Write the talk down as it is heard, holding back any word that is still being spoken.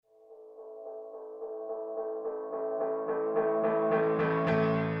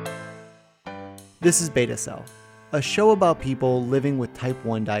This is Beta Cell, a show about people living with type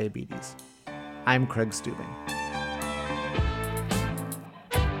 1 diabetes. I'm Craig Stubing.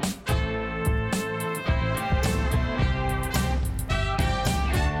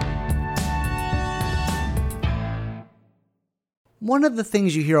 One of the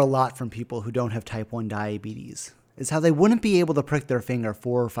things you hear a lot from people who don't have type 1 diabetes is how they wouldn't be able to prick their finger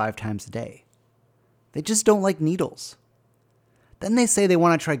 4 or 5 times a day. They just don't like needles. Then they say they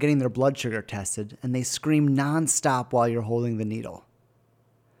want to try getting their blood sugar tested, and they scream nonstop while you're holding the needle.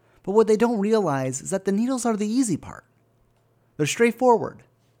 But what they don't realize is that the needles are the easy part. They're straightforward.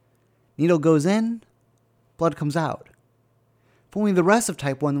 Needle goes in, blood comes out. If only the rest of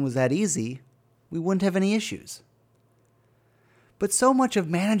type 1 was that easy, we wouldn't have any issues. But so much of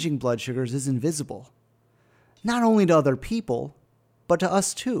managing blood sugars is invisible. Not only to other people, but to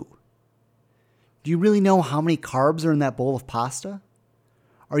us too. Do you really know how many carbs are in that bowl of pasta?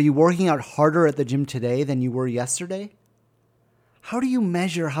 Are you working out harder at the gym today than you were yesterday? How do you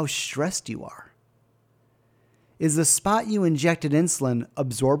measure how stressed you are? Is the spot you injected insulin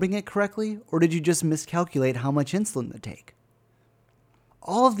absorbing it correctly, or did you just miscalculate how much insulin to take?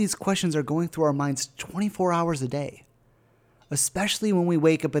 All of these questions are going through our minds 24 hours a day, especially when we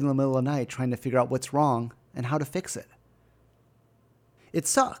wake up in the middle of the night trying to figure out what's wrong and how to fix it. It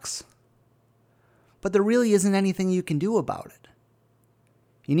sucks. But there really isn't anything you can do about it.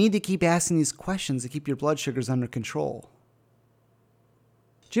 You need to keep asking these questions to keep your blood sugars under control.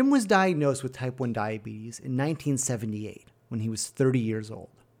 Jim was diagnosed with type 1 diabetes in 1978 when he was 30 years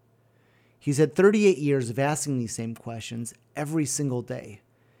old. He's had 38 years of asking these same questions every single day,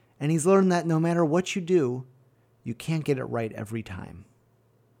 and he's learned that no matter what you do, you can't get it right every time.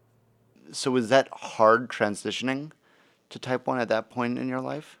 So was that hard transitioning to type 1 at that point in your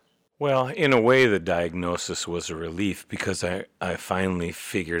life? Well, in a way, the diagnosis was a relief because I finally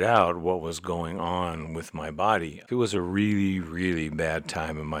figured out what was going on with my body. It was a really, really bad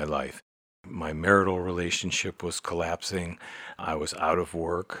time in my life. My marital relationship was collapsing. I was out of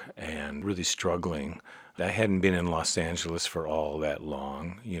work and really struggling. I hadn't been in Los Angeles for all that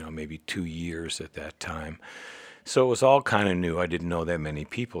long, maybe 2 years at that time. So it was all kind of new. I didn't know that many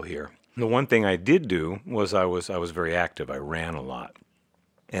people here. The one thing I did do was I was very active. I ran a lot.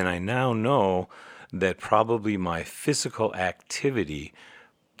 And I now know that probably my physical activity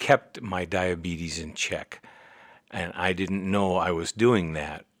kept my diabetes in check. And I didn't know I was doing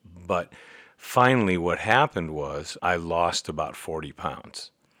that. But finally what happened was I lost about 40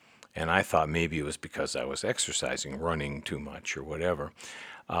 pounds. And I thought maybe it was because I was exercising, running too much or whatever.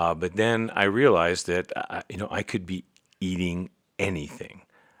 But then I realized that, I could be eating anything.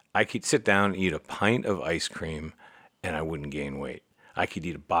 I could sit down and eat a pint of ice cream and I wouldn't gain weight. I could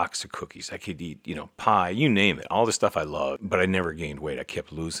eat a box of cookies. I could eat, pie, you name it, all the stuff I love, but I never gained weight. I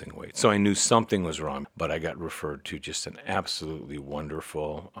kept losing weight. So I knew something was wrong, but I got referred to just an absolutely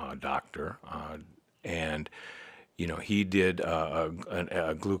wonderful doctor. And he did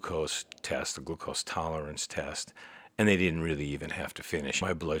a glucose test, a glucose tolerance test, and they didn't really even have to finish.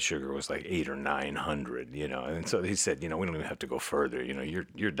 My blood sugar was like 800 or 900, and so he said, we don't even have to go further,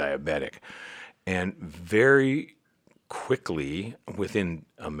 you're diabetic. And very quickly, within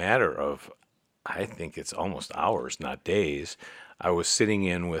a matter of, I think it's almost hours, not days, I was sitting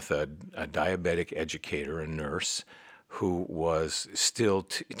in with a diabetic educator, a nurse, who was still,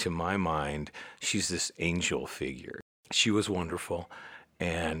 to my mind, she's this angel figure. She was wonderful,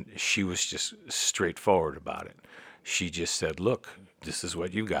 and she was just straightforward about it. She just said, look, this is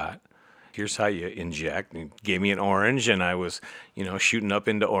what you got. Here's how you inject. And gave me an orange, and I was, shooting up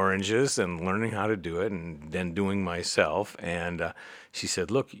into oranges and learning how to do it and then doing myself. And she said,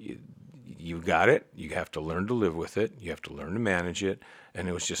 look, you got it. You have to learn to live with it. You have to learn to manage it. And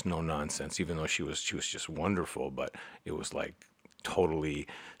it was just no nonsense, even though she was just wonderful. But it was like totally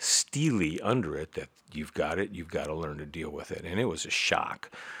steely under it that you've got it. You've got to learn to deal with it. And it was a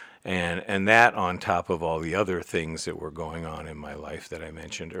shock. And that on top of all the other things that were going on in my life that I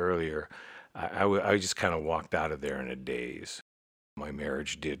mentioned earlier, I just kind of walked out of there in a daze. My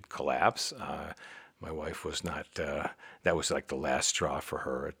marriage did collapse. My wife was not, that was like the last straw for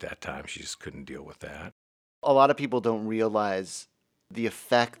her at that time. She just couldn't deal with that. A lot of people don't realize the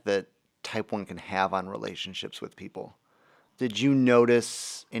effect that type 1 can have on relationships with people. Did you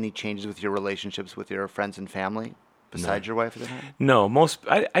notice any changes with your relationships with your friends and family? Besides your wife at the time? No,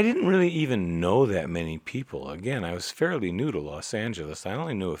 I didn't really even know that many people. Again, I was fairly new to Los Angeles. I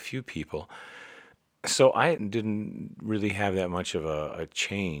only knew a few people. So I didn't really have that much of a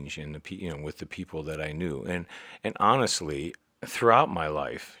change in with the people that I knew. And honestly, throughout my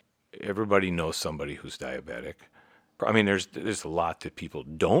life, everybody knows somebody who's diabetic. I mean, there's a lot that people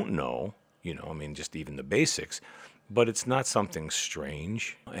don't know I mean, just even the basics. But it's not something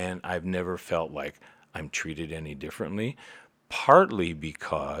strange, and I've never felt like I'm treated any differently, partly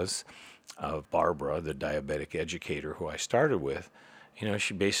because of Barbara, the diabetic educator who I started with.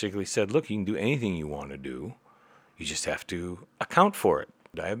 She basically said, look, you can do anything you want to do. You just have to account for it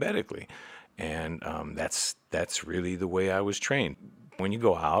diabetically. And that's really the way I was trained. When you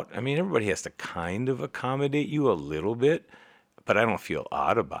go out, I mean, everybody has to kind of accommodate you a little bit, but I don't feel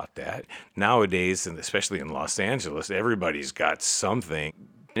odd about that. Nowadays, and especially in Los Angeles, everybody's got something.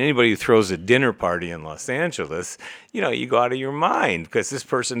 Anybody who throws a dinner party in Los Angeles, you go out of your mind because this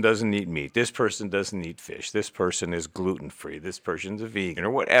person doesn't eat meat. This person doesn't eat fish. This person is gluten-free. This person's a vegan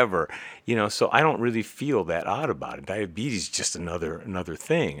or whatever. So I don't really feel that odd about it. Diabetes is just another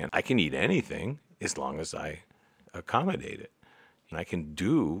thing. And I can eat anything as long as I accommodate it. And I can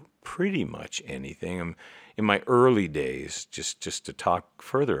do pretty much anything. In my early days, just to talk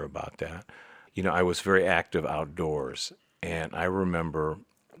further about that, I was very active outdoors. And I remember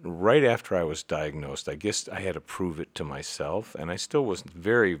right after I was diagnosed, I guess I had to prove it to myself, and I still was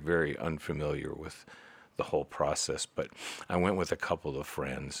very, very unfamiliar with the whole process, but I went with a couple of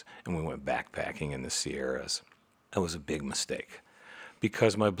friends, and we went backpacking in the Sierras. That was a big mistake,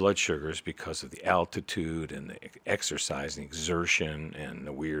 because my blood sugars, because of the altitude and the exercise and exertion and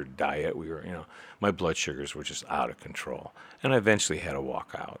the weird diet my blood sugars were just out of control, and I eventually had to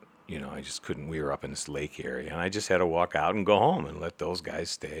walk out. I just couldn't. We were up in this lake area, and I just had to walk out and go home and let those guys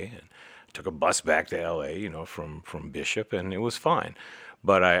stay. And I took a bus back to L.A., from Bishop, and it was fine.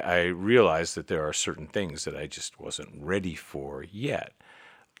 But I realized that there are certain things that I just wasn't ready for yet.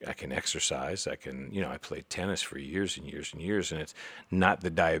 I can exercise. I played tennis for years and years and years, and it's not the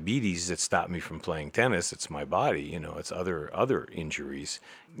diabetes that stopped me from playing tennis. It's my body. It's other injuries.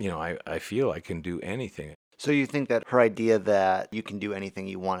 I feel I can do anything. So you think that her idea that you can do anything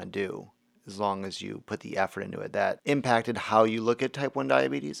you want to do as long as you put the effort into it, that impacted how you look at type 1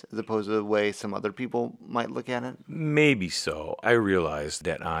 diabetes as opposed to the way some other people might look at it? Maybe so. I realized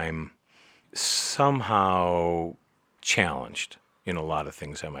that I'm somehow challenged in a lot of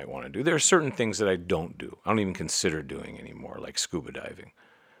things I might want to do. There are certain things that I don't do. I don't even consider doing anymore, like scuba diving.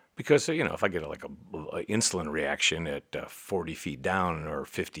 Because, if I get a insulin reaction at 40 feet down or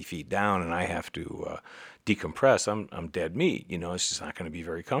 50 feet down and I have to decompress, I'm dead meat. It's just not going to be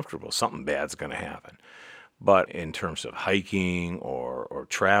very comfortable. Something bad's going to happen. But in terms of hiking or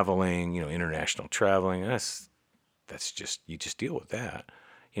traveling, international traveling, that's just, you just deal with that.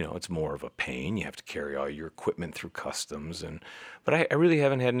 It's more of a pain. You have to carry all your equipment through customs. But I really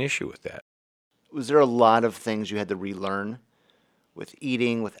haven't had an issue with that. Was there a lot of things you had to relearn with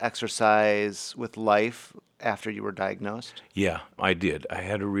eating, with exercise, with life after you were diagnosed? Yeah, I did. I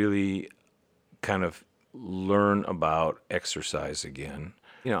had to really kind of learn about exercise again.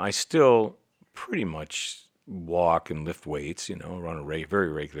 I still pretty much walk and lift weights, on a very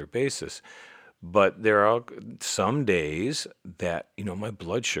regular basis. But there are some days that, my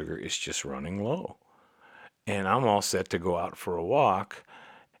blood sugar is just running low. And I'm all set to go out for a walk,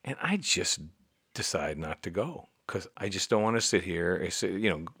 and I just decide not to go. Because I just don't want to sit here,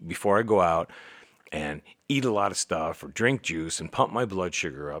 before I go out and eat a lot of stuff or drink juice and pump my blood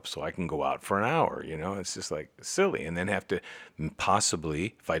sugar up so I can go out for an hour. It's just like silly. And then have to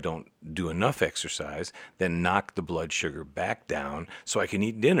possibly, if I don't do enough exercise, then knock the blood sugar back down so I can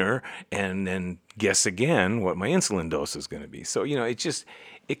eat dinner and then guess again what my insulin dose is going to be. So,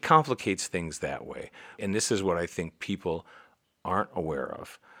 it complicates things that way. And this is what I think people aren't aware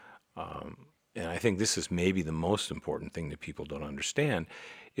of. And I think this is maybe the most important thing that people don't understand,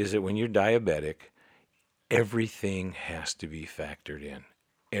 is that when you're diabetic, everything has to be factored in.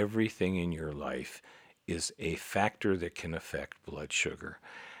 Everything in your life is a factor that can affect blood sugar.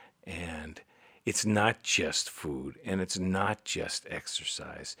 And it's not just food, and it's not just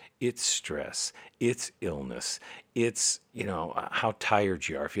exercise. It's stress, it's illness, it's, how tired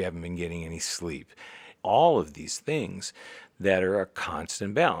you are if you haven't been getting any sleep. All of these things that are a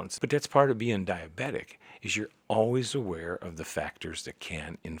constant balance. But that's part of being diabetic, is you're always aware of the factors that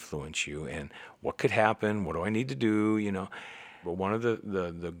can influence you and what could happen, what do I need to do, But one of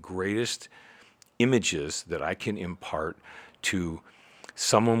the greatest images that I can impart to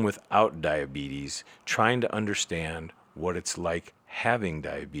someone without diabetes trying to understand what it's like having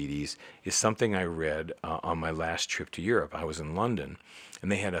diabetes is something I read on my last trip to Europe. I was in London,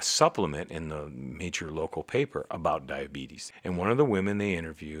 and they had a supplement in the major local paper about diabetes. And one of the women they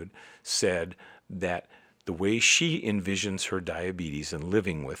interviewed said that the way she envisions her diabetes and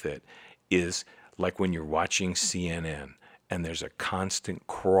living with it is like when you're watching CNN and there's a constant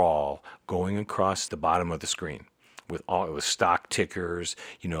crawl going across the bottom of the screen. with all it was stock tickers,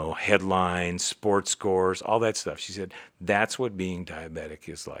 headlines, sports scores, all that stuff. She said, that's what being diabetic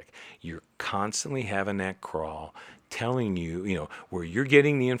is like. You're constantly having that crawl telling you, where you're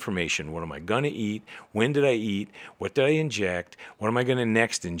getting the information. What am I going to eat? When did I eat? What did I inject? What am I going to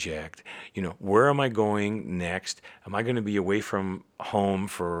next inject? Where am I going next? Am I going to be away from home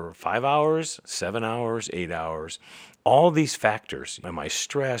for 5 hours, 7 hours, 8 hours? All these factors. Am I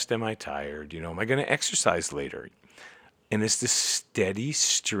stressed? Am I tired? Am I going to exercise later? And it's this steady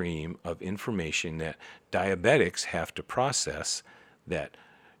stream of information that diabetics have to process that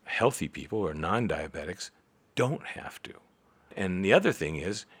healthy people or non-diabetics don't have to. And the other thing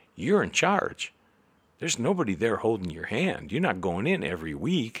is, you're in charge. There's nobody there holding your hand. You're not going in every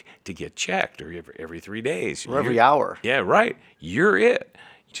week to get checked or every 3 days. Or every hour. Yeah, right. You're it.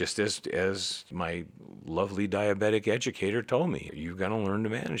 Just as my lovely diabetic educator told me, you've got to learn to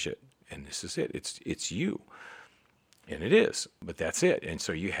manage it. And this is it. It's you. And it is. But that's it. And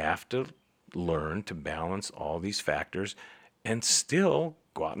so you have to learn to balance all these factors and still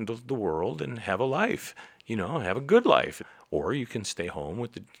go out into the world and have a life. Have a good life. Or you can stay home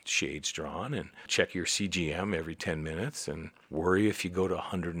with the shades drawn and check your CGM every 10 minutes and worry if you go to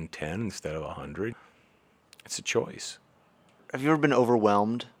 110 instead of 100. It's a choice. Have you ever been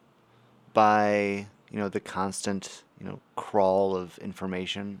overwhelmed by, the constant, crawl of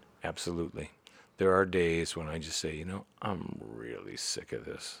information? Absolutely. There are days when I just say, I'm really sick of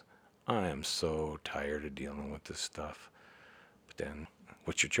this. I am so tired of dealing with this stuff. But then,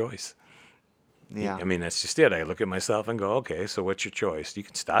 what's your choice? Yeah. I mean, that's just it. I look at myself and go, okay, so what's your choice? You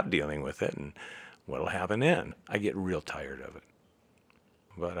can stop dealing with it, and what'll happen then? I get real tired of it.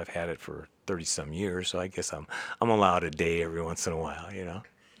 But I've had it for 30-some years, so I guess I'm allowed a day every once in a while,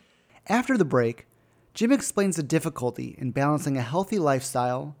 After the break, Jim explains the difficulty in balancing a healthy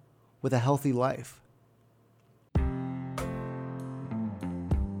lifestyle with a healthy life.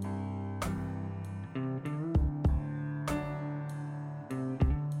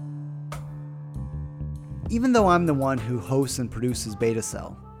 Even though I'm the one who hosts and produces Beta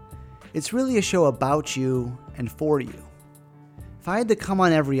Cell, it's really a show about you and for you. If I had to come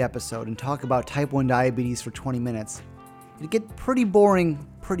on every episode and talk about type 1 diabetes for 20 minutes, it'd get pretty boring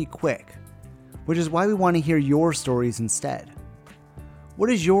pretty quick, which is why we want to hear your stories instead. What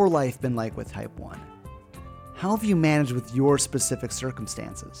has your life been like with type 1? How have you managed with your specific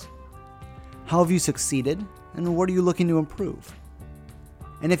circumstances? How have you succeeded, and what are you looking to improve?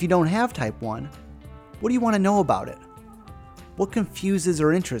 And if you don't have type 1, what do you want to know about it? What confuses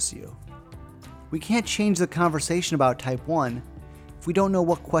or interests you? We can't change the conversation about type 1 if we don't know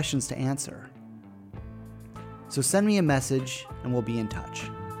what questions to answer. So send me a message and we'll be in touch.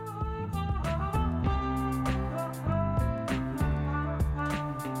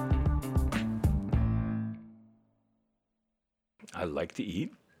 I like to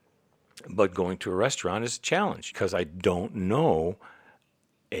eat, but going to a restaurant is a challenge because I don't know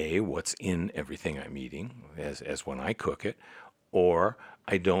what's in everything I'm eating as when I cook it, or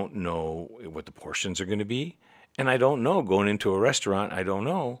I don't know what the portions are going to be, and I don't know going into a restaurant, I don't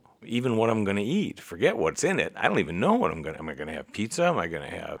know even what I'm going to eat. Forget what's in it. I don't even know what am I going to have pizza? Am I going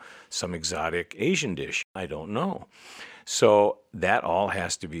to have some exotic Asian dish? I don't know. So that all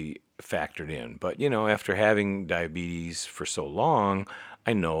has to be factored in. But, after having diabetes for so long,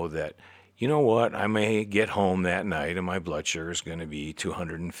 I know that I may get home that night and my blood sugar is going to be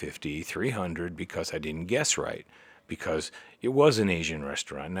 250, 300 because I didn't guess right, because it was an Asian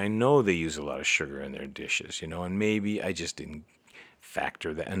restaurant and I know they use a lot of sugar in their dishes, and maybe I just didn't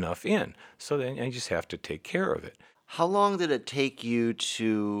factor that enough in. So then I just have to take care of it. How long did it take you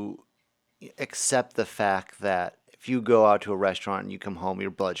to accept the fact that if you go out to a restaurant and you come home,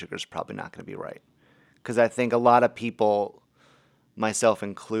 your blood sugar is probably not going to be right? Because I think a lot of people, myself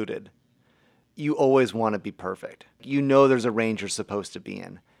included, you always want to be perfect. There's a range you're supposed to be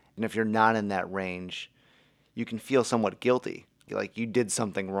in. And if you're not in that range, you can feel somewhat guilty, like you did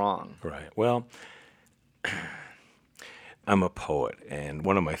something wrong. Right. Well, I'm a poet, and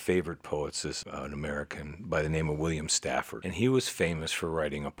one of my favorite poets is an American by the name of William Stafford. And he was famous for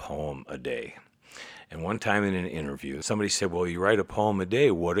writing a poem a day. And one time in an interview, somebody said, well, you write a poem a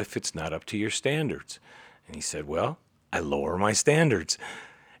day. What if it's not up to your standards? And he said, well, I lower my standards.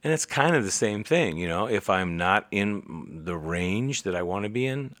 And it's kind of the same thing, if I'm not in the range that I want to be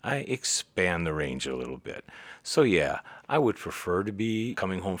in, I expand the range a little bit. So yeah, I would prefer to be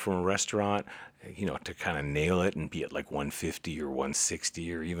coming home from a restaurant, to kind of nail it and be at like 150 or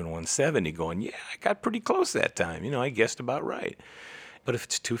 160 or even 170 going, yeah, I got pretty close that time. I guessed about right. But if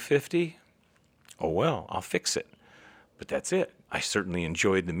it's 250, oh well, I'll fix it. But that's it. I certainly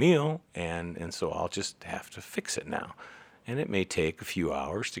enjoyed the meal, and so I'll just have to fix it now. And it may take a few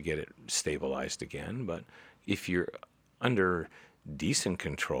hours to get it stabilized again, but if you're under decent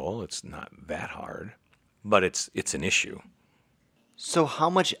control, it's not that hard. But it's an issue. So how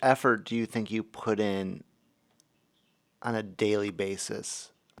much effort do you think you put in on a daily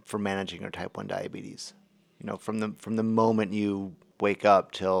basis for managing your type 1 diabetes? From the moment you wake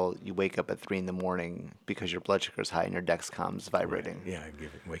up till you wake up at 3 a.m. because your blood sugar's high and your Dexcom's vibrating. Right. Yeah,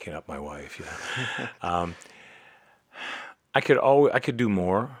 waking up my wife. Yeah. I could do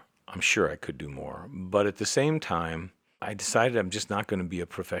more. I'm sure I could do more. But at the same time, I decided I'm just not going to be a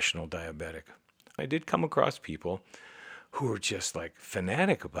professional diabetic. I did come across people who are just like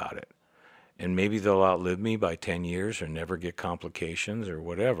fanatic about it. And maybe they'll outlive me by 10 years or never get complications or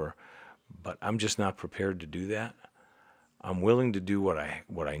whatever. But I'm just not prepared to do that. I'm willing to do what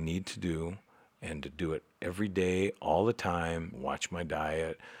I need to do, and to do it every day, all the time, watch my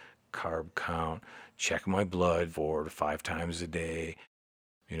diet, carb count, check my blood 4 to 5 times a day.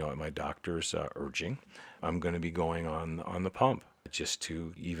 At my doctor's urging, I'm going to be going on the pump just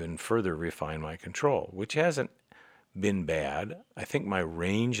to even further refine my control, which hasn't been bad. I think my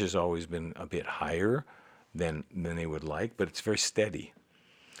range has always been a bit higher than they would like, but it's very steady.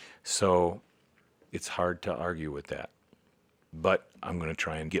 So it's hard to argue with that. But I'm going to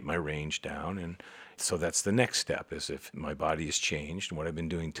try and get my range down. And so that's the next step, is if my body has changed and what I've been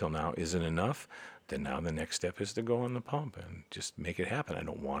doing till now isn't enough, then now the next step is to go on the pump and just make it happen. I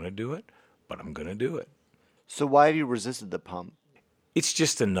don't want to do it, but I'm going to do it. So why have you resisted the pump? It's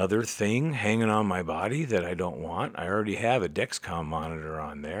just another thing hanging on my body that I don't want. I already have a Dexcom monitor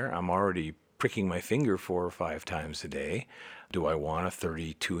on there. I'm already pricking my finger 4 or 5 times a day. Do I want a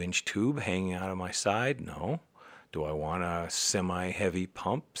 32-inch tube hanging out of my side? No. Do I want a semi-heavy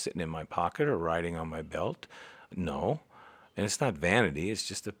pump sitting in my pocket or riding on my belt? No. And it's not vanity, it's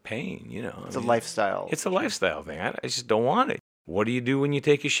just a pain, It's a lifestyle. It's a lifestyle thing. I just don't want it. What do you do when you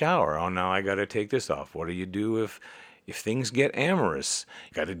take a shower? Oh, now I got to take this off. What do you do if things get amorous?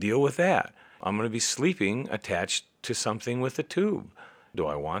 You got to deal with that. I'm going to be sleeping attached to something with a tube. Do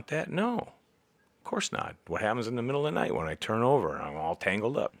I want that? No. Of course not. What happens in the middle of the night when I turn over and I'm all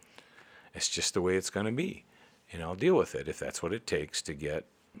tangled up? It's just the way it's going to be. And I'll deal with it if that's what it takes to get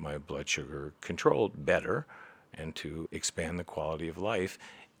my blood sugar controlled better and to expand the quality of life,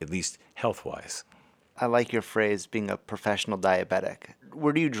 at least health-wise. I like your phrase, being a professional diabetic.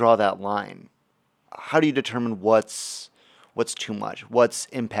 Where do you draw that line? How do you determine what's too much? What's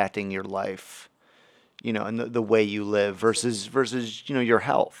impacting your life, and the way you live versus your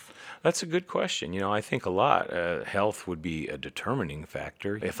health? That's a good question. I think a lot. Health would be a determining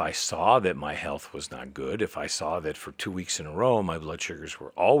factor. If I saw that my health was not good, if I saw that for 2 weeks in a row my blood sugars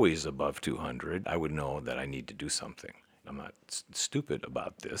were always above 200, I would know that I need to do something. I'm not stupid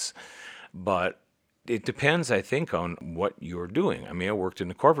about this, but it depends, I think, on what you're doing. I mean, I worked in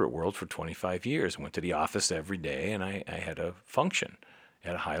the corporate world for 25 years, went to the office every day, and I had to function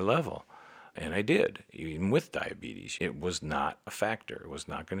at a high level. And I did, even with diabetes. It was not a factor. It was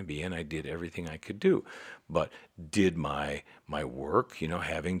not going to be, and I did everything I could do. But did my work,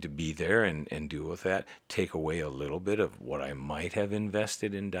 having to be there and deal with that, take away a little bit of what I might have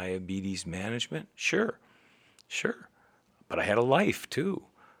invested in diabetes management? Sure. But I had a life, too.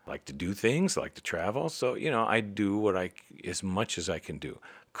 I like to do things, I like to travel. So, I do as much as I can do.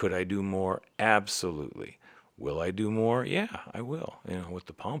 Could I do more? Absolutely. Will I do more? Yeah, I will. With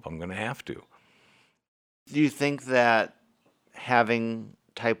the pump, I'm going to have to. Do you think that having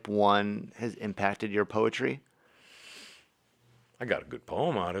type 1 has impacted your poetry? I got a good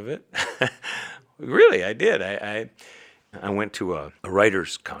poem out of it. Really, I did. I went to a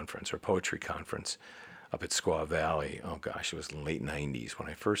writer's conference or poetry conference up at Squaw Valley. Oh, gosh, it was in the late 90s when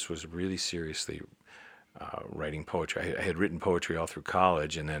I first was really seriously writing poetry. I had written poetry all through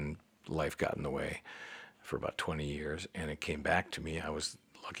college, and then life got in the way for about 20 years, and it came back to me. I was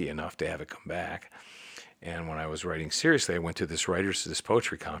lucky enough to have it come back. And when I was writing seriously, I went to this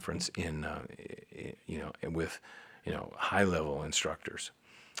poetry conference with high-level instructors,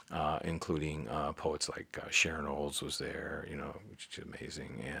 including poets like Sharon Olds was there, which is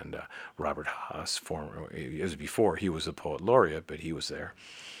amazing, and Robert Haas, it was before he was a poet laureate, but he was there.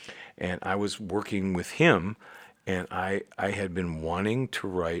 And I was working with him, and I had been wanting to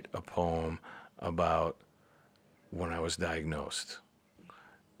write a poem about when I was diagnosed,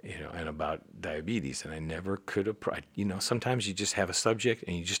 and about diabetes, and I never could have. Sometimes you just have a subject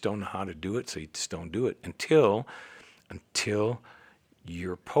and you just don't know how to do it, so you just don't do it until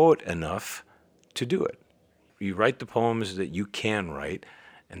you're poet enough to do it. You write the poems that you can write,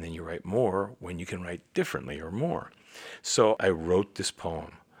 and then you write more when you can write differently or more. So I wrote this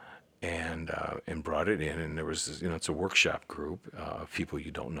poem and brought it in, and there was this, it's a workshop group of people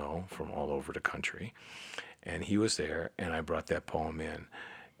you don't know from all over the country, and he was there, and I brought that poem in,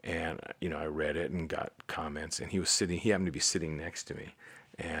 and I read it and got comments, and he happened to be sitting next to me,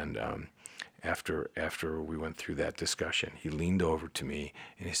 and after we went through that discussion, he leaned over to me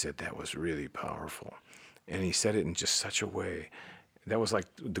and he said, "That was really powerful," and he said it in just such a way that was like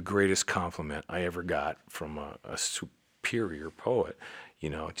the greatest compliment I ever got from a superior poet.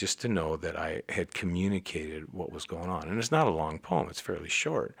 Just to know that I had communicated what was going on. And it's not a long poem, it's fairly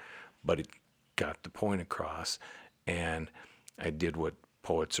short, but it got the point across, and I did what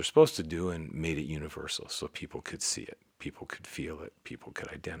poets are supposed to do and made it universal so people could see it, people could feel it, people could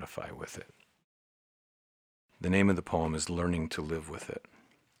identify with it. The name of the poem is Learning to Live with It.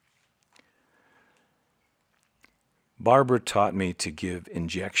 Barbara taught me to give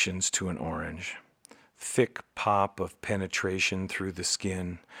injections to an orange. Thick pop of penetration through the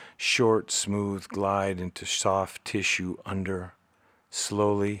skin, short, smooth glide into soft tissue under,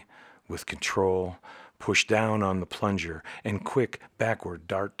 slowly, with control, push down on the plunger, and quick backward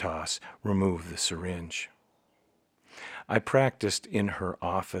dart toss, remove the syringe. I practiced in her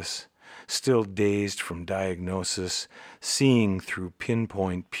office, still dazed from diagnosis, seeing through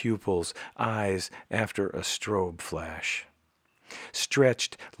pinpoint pupils, eyes after a strobe flash.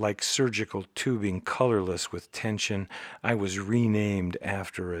 Stretched like surgical tubing, colorless with tension, I was renamed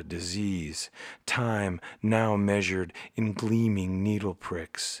after a disease, time now measured in gleaming needle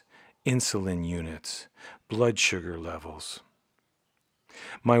pricks, insulin units, blood sugar levels.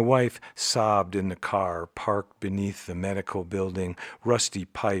 My wife sobbed in the car parked beneath the medical building, rusty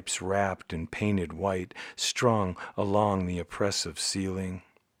pipes wrapped and painted white, strung along the oppressive ceiling.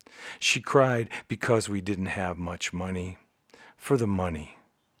 She cried because we didn't have much money. For the money,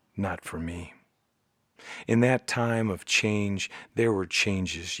 not for me. In that time of change, there were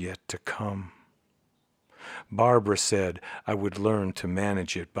changes yet to come. Barbara said I would learn to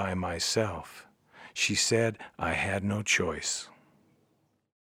manage it by myself. She said I had no choice.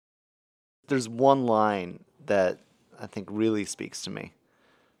 There's one line that I think really speaks to me.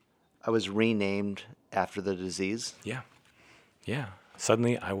 I was renamed after the disease. Yeah.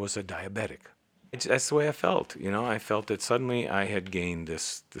 Suddenly I was a diabetic. That's the way I felt. I felt that suddenly I had gained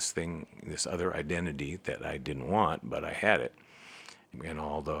this thing, this other identity that I didn't want, but I had it, and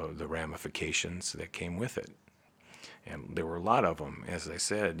all the ramifications that came with it. And there were a lot of them, as I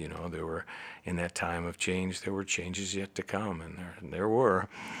said. There were, in that time of change, there were changes yet to come, and there were,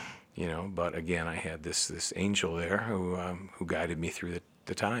 But again, I had this angel there who guided me through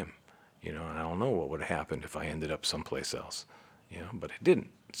the time, and I don't know what would have happened if I ended up someplace else, but it didn't.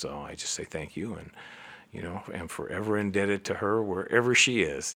 So I just say thank you, and am forever indebted to her wherever she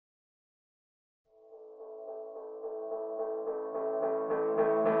is.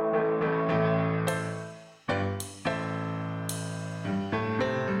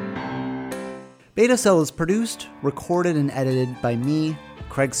 Beta Cell is produced, recorded, and edited by me,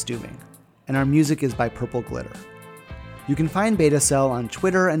 Craig Stubing, and our music is by Purple Glitter. You can find Beta Cell on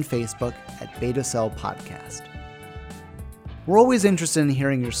Twitter and Facebook at Beta Cell Podcast. We're always interested in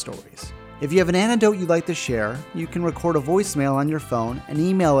hearing your stories. If you have an anecdote you'd like to share, you can record a voicemail on your phone and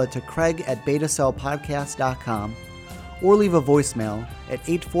email it to craig@betacellpodcast.com or leave a voicemail at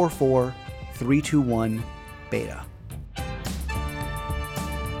 844-321-BETA.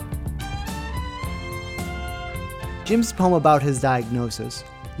 Jim's poem about his diagnosis,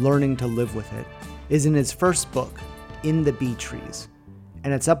 Learning to Live with It, is in his first book, In the Bee Trees,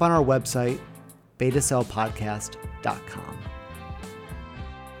 and it's up on our website, betacellpodcast.com.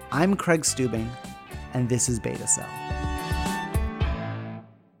 I'm Craig Stubing, and this is Beta Cell.